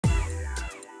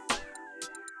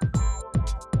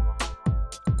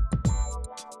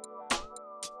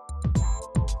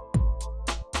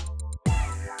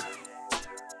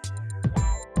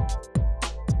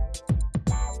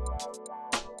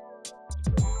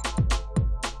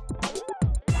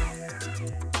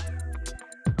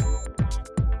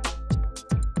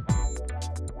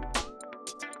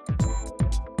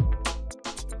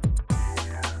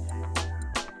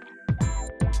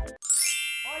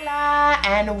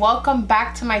and welcome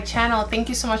back to my channel. Thank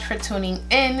you so much for tuning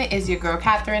in. It's your girl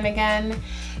Catherine again.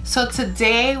 So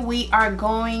today we are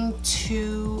going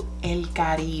to El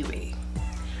Caribe.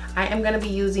 I am going to be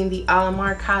using the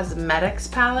Alamar Cosmetics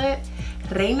palette,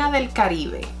 Reina del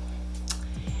Caribe.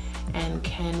 And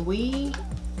can we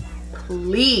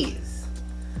please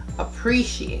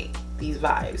appreciate these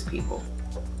vibes, people?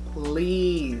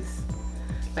 Please.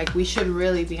 Like, we should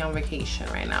really be on vacation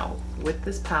right now with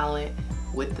this palette,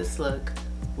 with this look,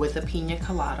 with a pina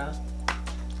colada.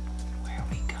 Where are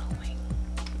we going?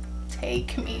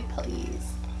 Take me,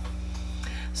 please.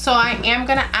 So I am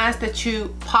gonna ask that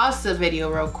you pause the video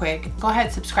real quick. Go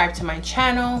ahead, subscribe to my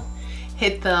channel,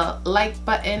 hit the like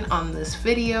button on this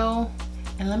video,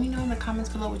 and let me know in the comments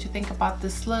below what you think about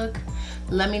this look.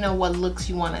 Let me know what looks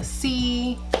you wanna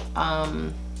see.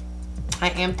 I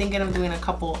am thinking of doing a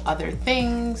couple other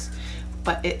things,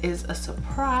 but it is a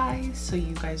surprise, so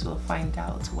you guys will find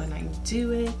out when I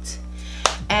do it.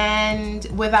 And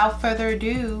without further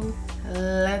ado,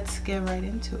 let's get right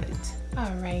into it.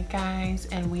 All right, guys,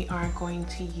 and we are going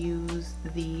to use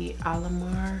the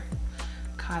Alamar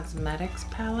Cosmetics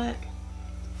palette.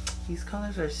 These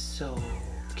colors are so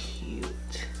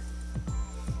cute.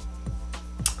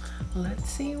 Let's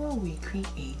see what we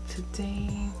create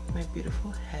today. My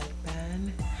beautiful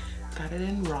headband. Got it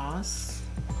in Ross.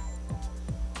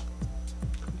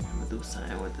 I'm gonna do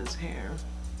something with this hair.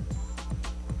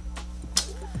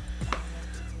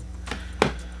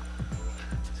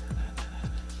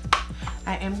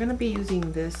 I am gonna be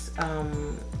using this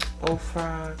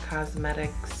OFRA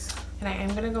Cosmetics, and I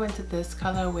am gonna go into this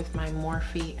color with my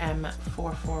Morphe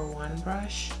M441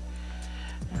 brush.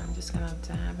 And I'm just gonna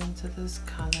dab into this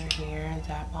color here,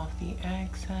 dab off the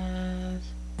excess.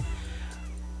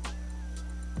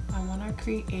 I wanna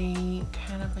create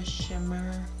kind of a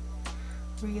shimmery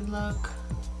look.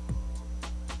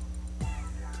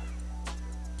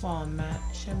 Well, a matte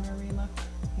shimmery look.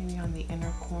 Maybe on the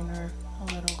inner corner, a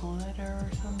little glitter or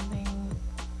something.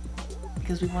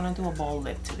 Because we wanna do a ball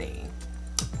lip today.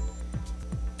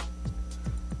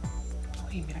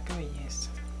 Uy, mira qué belleza.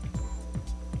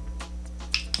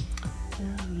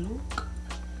 Look.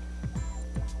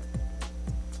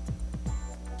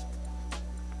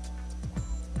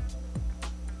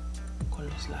 Con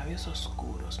los labios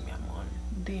oscuros, mi amor.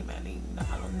 Dime, linda,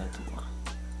 ¿a dónde tú vas?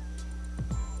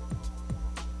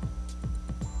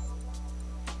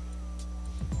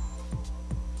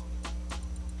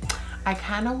 I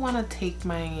kind of want to take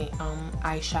my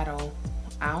eyeshadow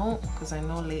out because I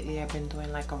know lately I've been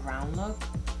doing like a round look.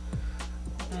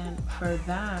 And for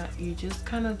that, you just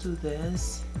kind of do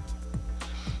this.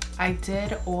 I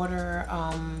did order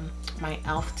my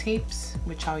e.l.f. tapes,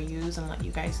 which I'll use and let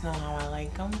you guys know how I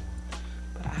like them,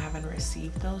 but I haven't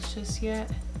received those just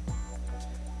yet.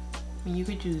 I mean, you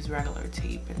could use regular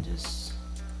tape and just,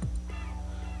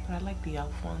 but I like the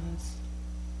e.l.f. ones.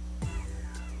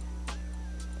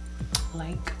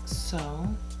 Like so.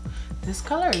 This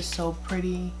color is so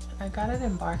pretty. I got it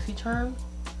in BoxyCharm.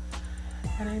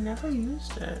 And I never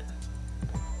used it.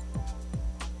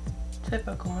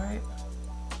 Typical, right?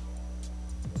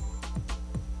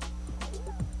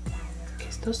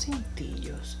 Estos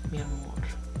cintillos, mi amor,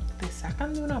 te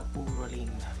sacan de un apuro,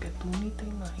 linda, que tú ni te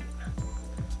imaginas.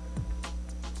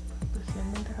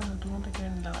 Especialmente cuando tú no te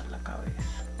quieren lavar la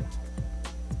cabeza.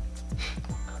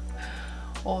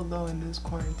 Although in this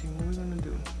quarantine, what are we gonna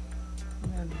do? We're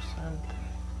gonna do something.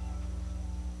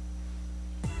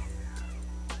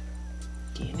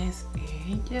 ¿Quién es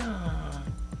ella?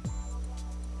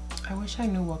 I wish I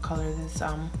knew what color this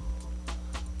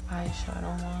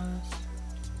eyeshadow was.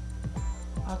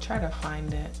 I'll try to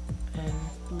find it and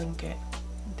link it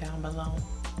down below.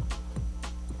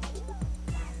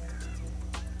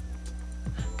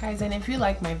 Guys, and if you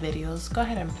like my videos, go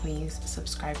ahead and please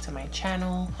subscribe to my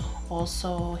channel.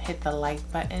 Also hit the like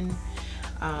button.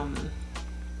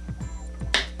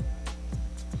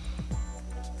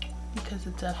 Because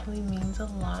it definitely means a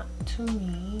lot to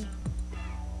me.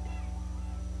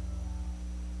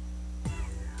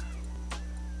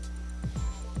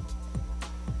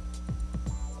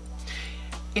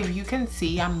 If you can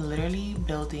see, I'm literally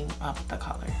building up the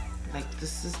color. Like,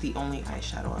 this is the only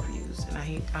eyeshadow I've used, and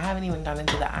I haven't even gotten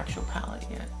into the actual palette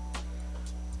yet.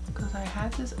 Because I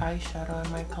had this eyeshadow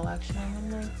in my collection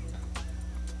and I'm like,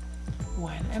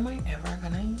 when am I ever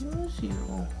gonna use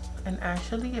you? And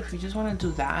actually, if you just want to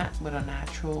do that with a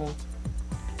natural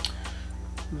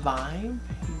vibe,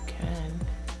 you can.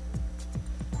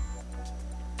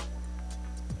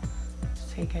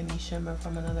 Just take any shimmer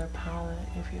from another palette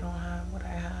if you don't have what I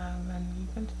have, and you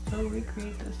can still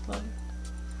recreate this look.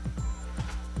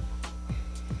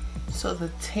 So the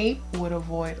tape would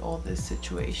avoid all this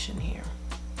situation here.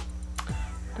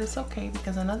 But it's okay,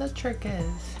 because another trick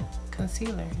is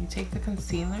concealer. You take the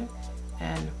concealer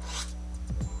and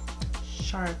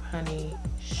sharp, honey,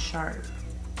 sharp.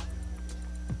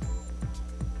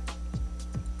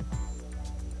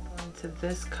 Going to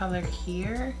this color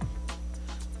here,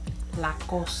 La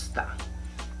Costa.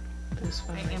 This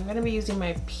one. I am going to be using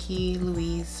my P.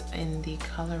 Louise in the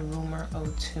color Rumor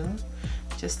 02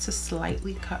 just to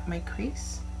slightly cut my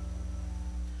crease.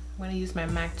 I'm going to use my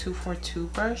MAC 242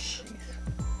 brush.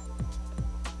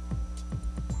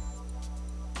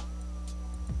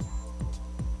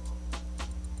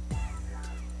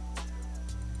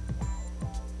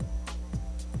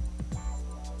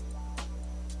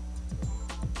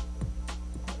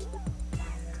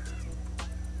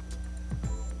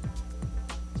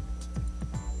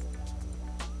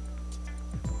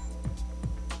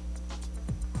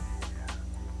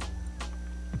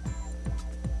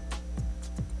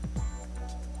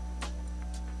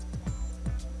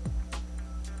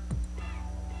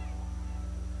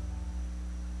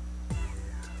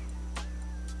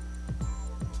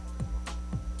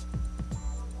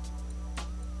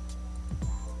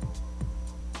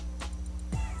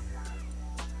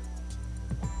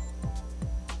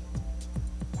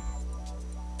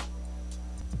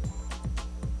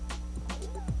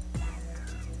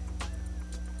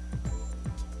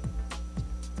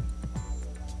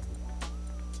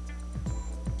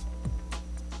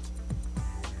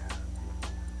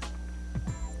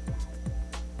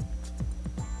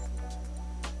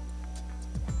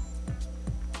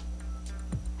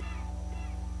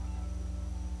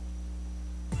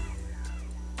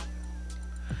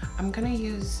 I'm gonna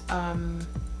use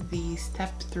the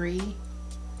Step 3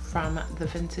 from the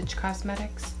Vintage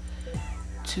Cosmetics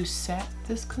to set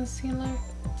this concealer.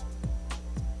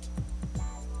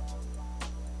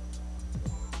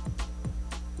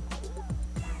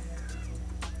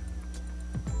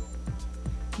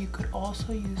 You could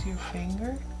also use your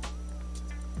finger,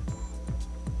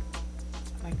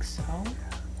 like so.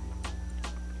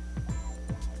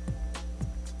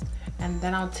 And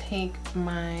then I'll take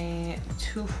my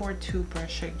 242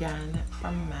 brush again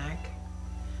from MAC.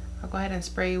 I'll go ahead and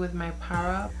spray with my Power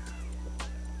Up.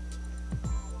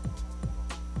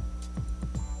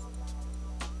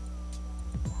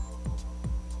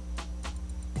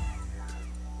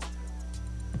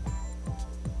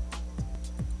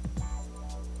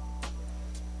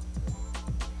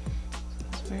 So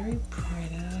it's very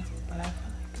pretty, but I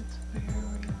feel like it's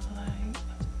very light.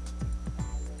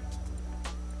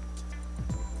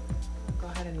 Go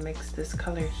ahead and mix this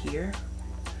color here.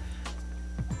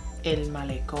 El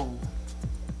Malecón.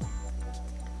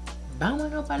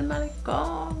 Vámonos para el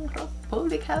Malecón,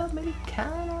 República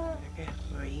Dominicana. Qué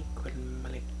rico el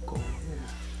Malecón.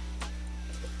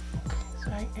 Okay,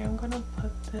 so I am gonna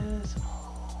put this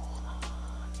all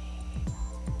on me.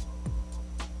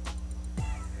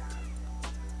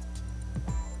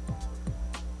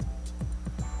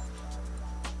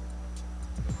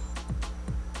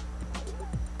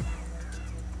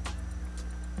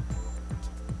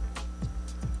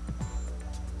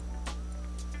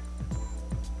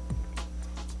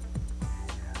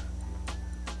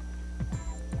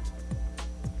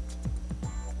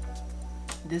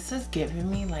 This is giving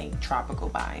me like tropical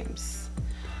vibes.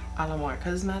 Alamar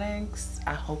Cosmetics,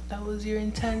 I hope that was your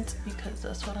intent because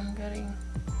that's what I'm getting.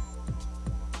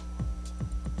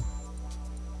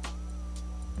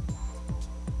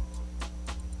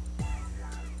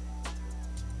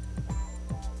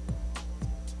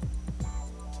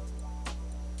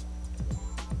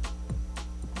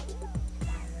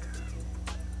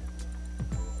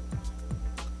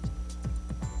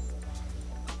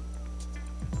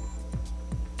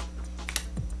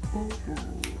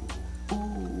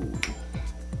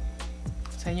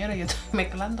 Señores, yo estoy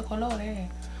mezclando colores.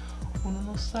 Uno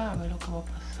no sabe lo que va a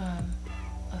pasar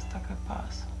hasta que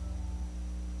pasa.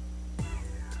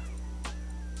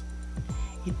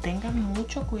 Y tengan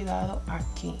mucho cuidado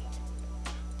aquí,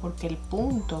 porque el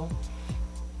punto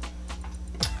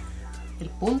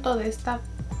de esta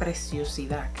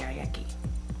preciosidad que hay aquí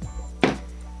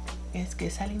es que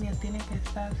esa línea tiene que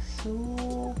estar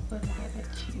súper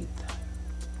derechita.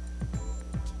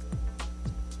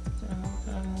 Tenemos que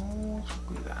tener mucho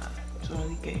cuidado, solo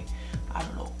di que a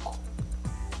lo loco.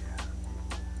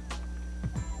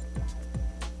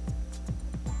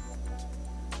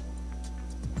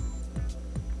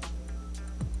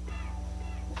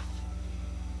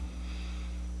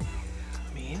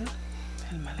 Miren,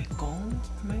 el malecón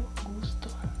me gustó.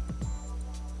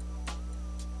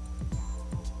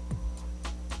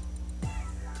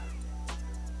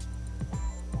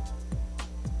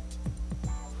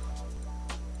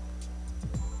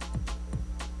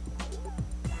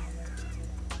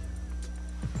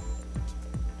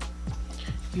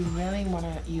 You really want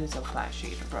to use a flat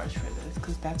shader brush for this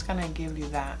because that's going to give you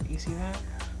that, you see that?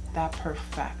 That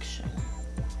perfection.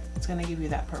 It's going to give you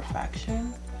that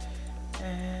perfection.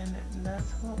 And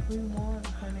that's what we want,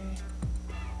 honey.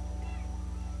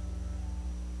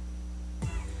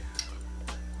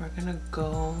 We're going to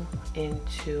go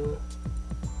into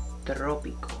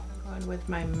Tropico. I'm going with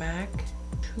my MAC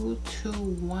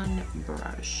 221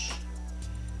 brush.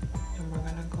 And we're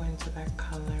going to go into that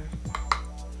color.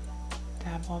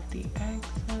 Dab off the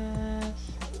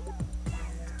excess.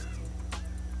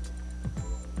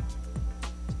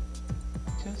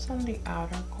 Just on the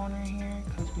outer corner here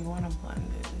because we want to blend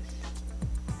this.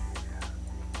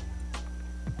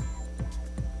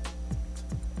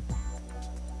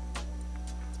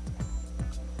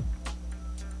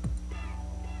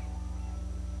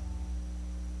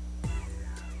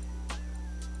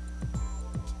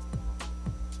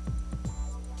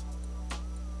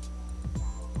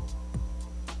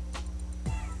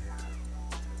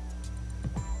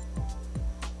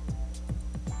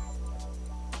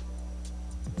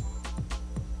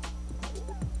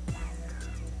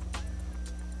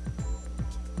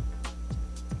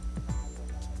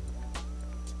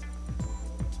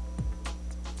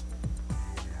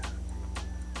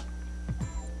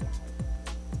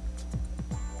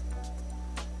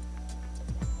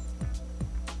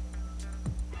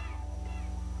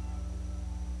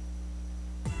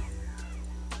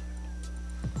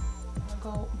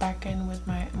 Go back in with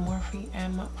my Morphe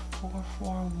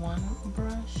M441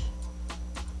 brush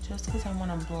just because I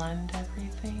want to blend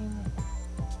everything.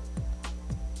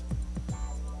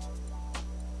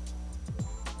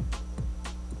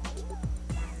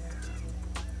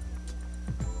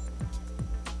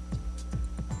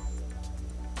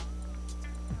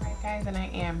 Alright guys, and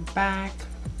I am back.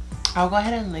 I'll go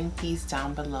ahead and link these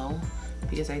down below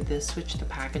because I did switch the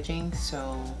packaging,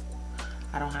 so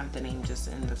I don't have the name just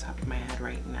in the top of my head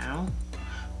right now,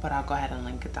 but I'll go ahead and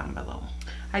link it down below.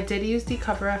 I did use the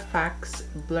Cover FX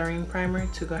blurring primer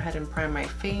to go ahead and prime my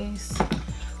face.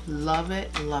 Love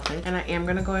it, love it. And I am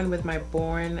gonna go in with my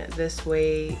Born This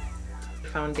Way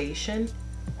foundation.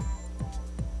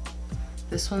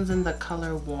 This one's in the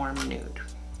color Warm Nude.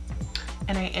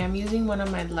 And I am using one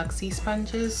of my Luxie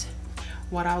sponges.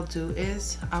 What I'll do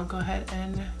is I'll go ahead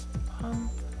and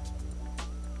pump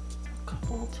a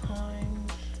couple times.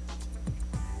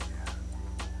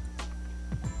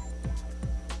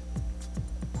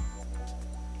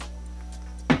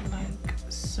 Like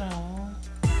so.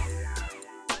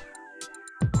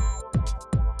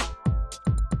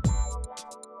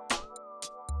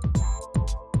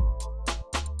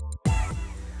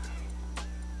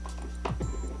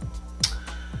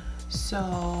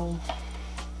 So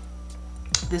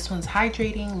this one's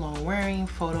hydrating, long wearing,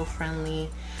 photo friendly,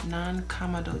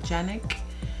 non-comedogenic.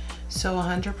 So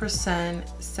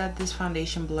 100% said this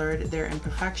foundation blurred their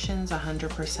imperfections.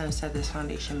 100% said this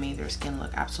foundation made their skin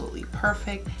look absolutely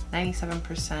perfect.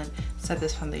 97% said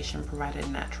this foundation provided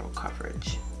natural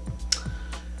coverage.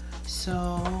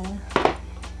 So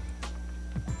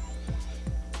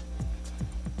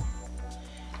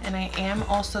and I am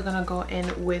also gonna go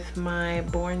in with my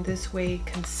Born This Way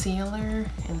concealer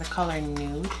in the color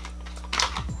Nude.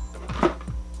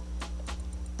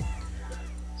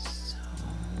 So,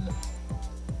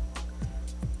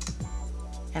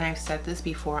 and I've said this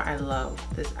before, I love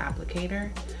this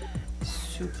applicator.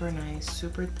 Super nice,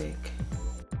 super thick.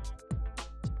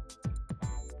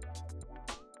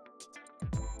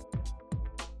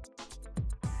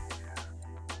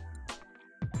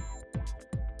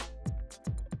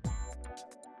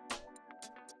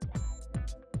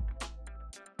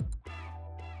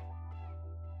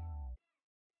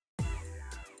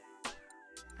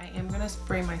 I am gonna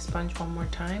spray my sponge one more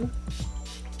time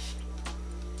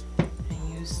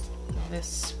and use this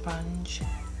sponge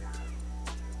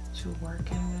to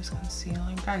work in this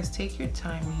concealer. Guys, take your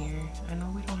time here. I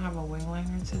know we don't have a wing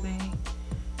liner today,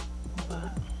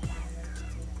 but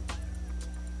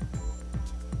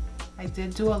I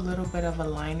did do a little bit of a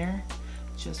liner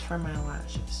just for my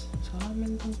lashes.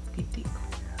 Solamente un poquitico.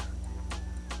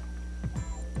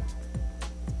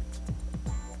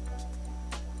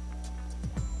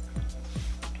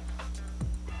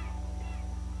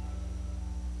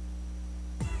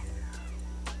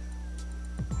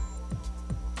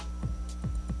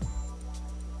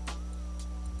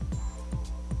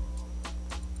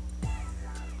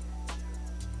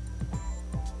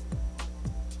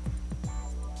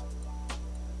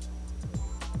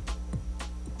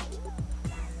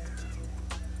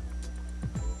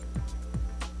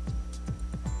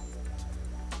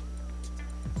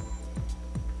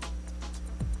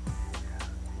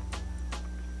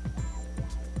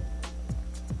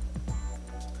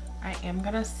 I am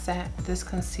gonna set this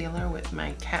concealer with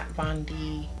my Kat Von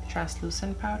D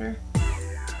translucent powder.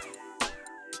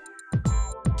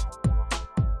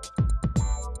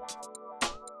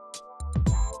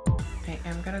 I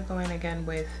am gonna go in again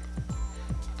with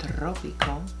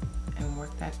Tropico and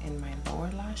work that in my lower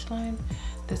lash line.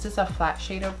 This is a flat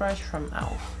shader brush from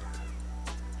e.l.f.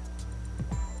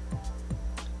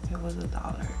 It was $1,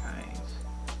 guys.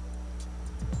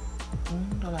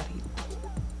 $1.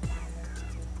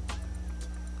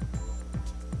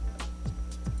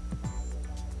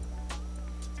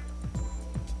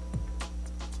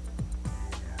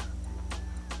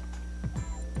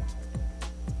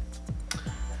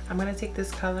 I'm gonna take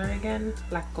this color again,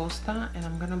 La Costa, and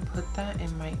I'm gonna put that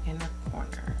in my inner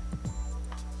corner.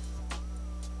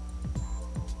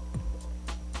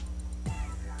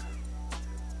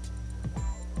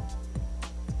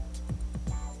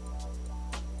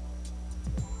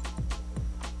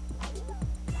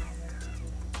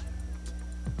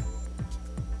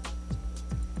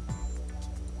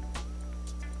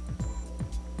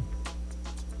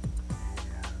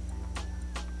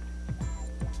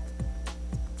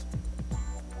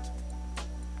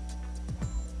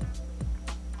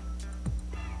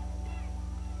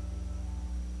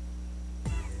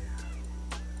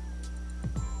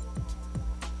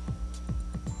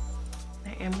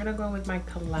 I'm gonna go with my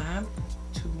collab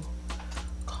to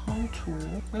contour.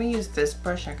 I'm gonna use this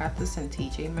brush. I got this in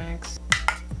TJ Maxx.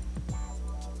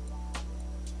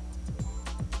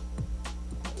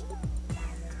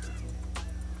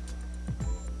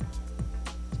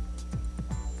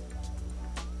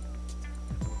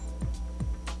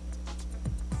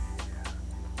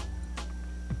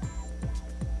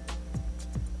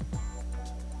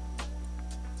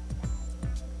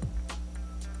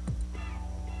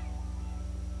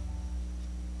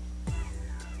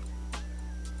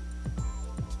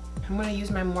 I'm going to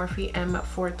use my Morphe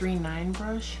M439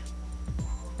 brush.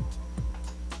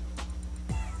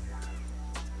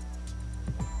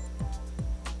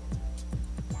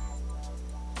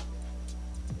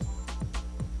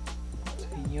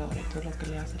 Señor, esto es lo que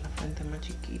le hace la frente más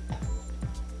chiquita.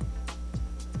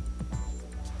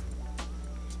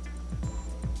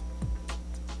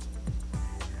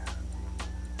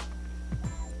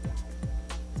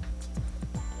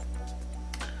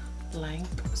 Like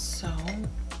so.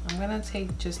 I'm gonna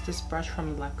take just this brush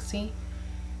from Luxie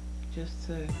just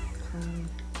to clean.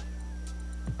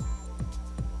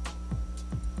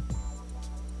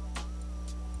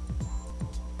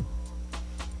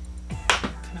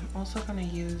 And I'm also gonna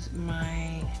use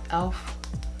my e.l.f.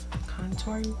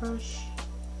 contouring brush.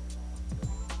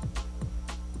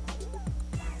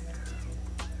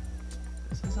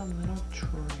 This is a little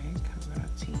trick I'm gonna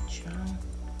teach you.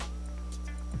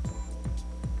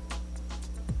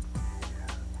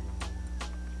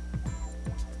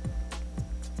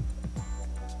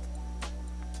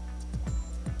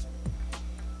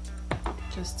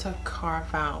 Just to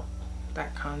carve out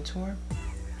that contour.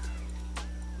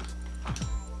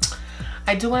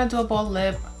 I do want to do a bold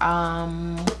lip,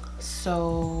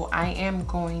 so I am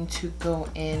going to go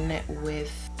in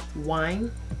with Wine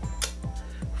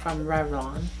from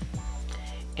Revlon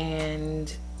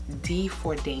and D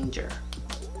for Danger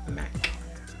MAC.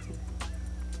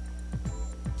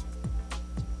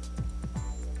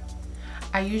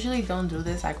 I usually don't do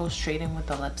this. I go straight in with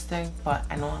the lipstick, but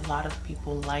I know a lot of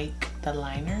people like the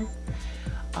liner.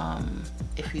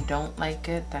 If you don't like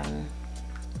it, then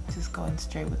just go in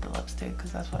straight with the lipstick,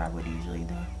 because that's what I would usually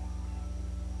do.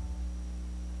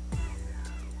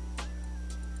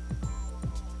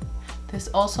 This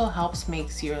also helps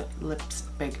makes your lips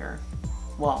bigger.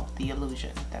 Well, the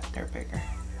illusion that they're bigger.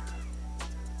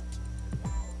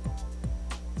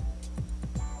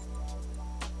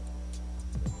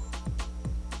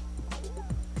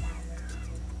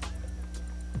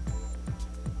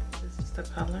 The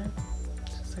color,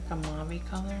 just like a mauve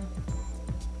color.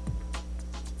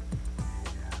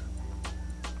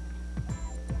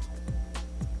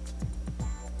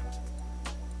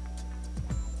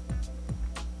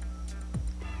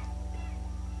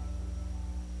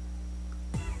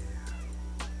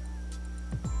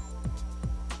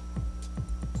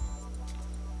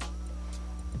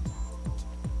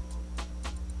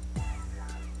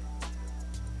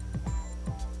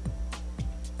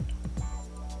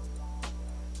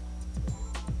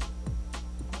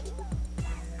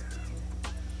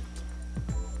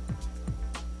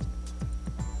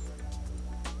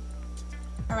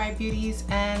 Alright beauties,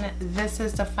 and this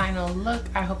is the final look.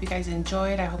 I hope you guys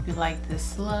enjoyed. I hope you liked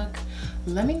this look.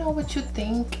 Let me know what you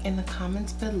think in the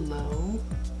comments below.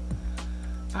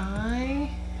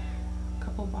 A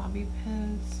couple bobby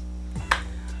pins.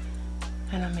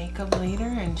 and a makeup later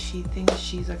and she thinks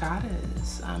she's a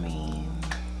goddess. I mean,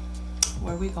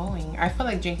 where are we going? I feel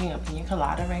like drinking a pina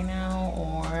colada right now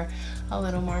or a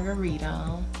little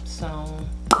margarita. So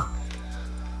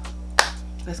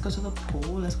let's go to the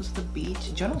pool. Let's go to the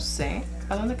beach. Yo no sé.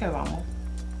 ¿A dónde que vamos?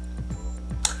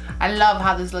 I love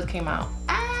how this look came out.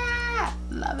 Ah,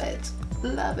 love it.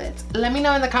 Love it. Let me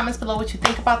know in the comments below what you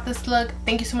think about this look.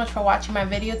 Thank you so much for watching my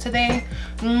video today.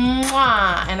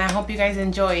 Mwah! And I hope you guys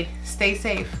enjoyed. Stay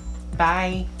safe.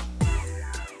 Bye.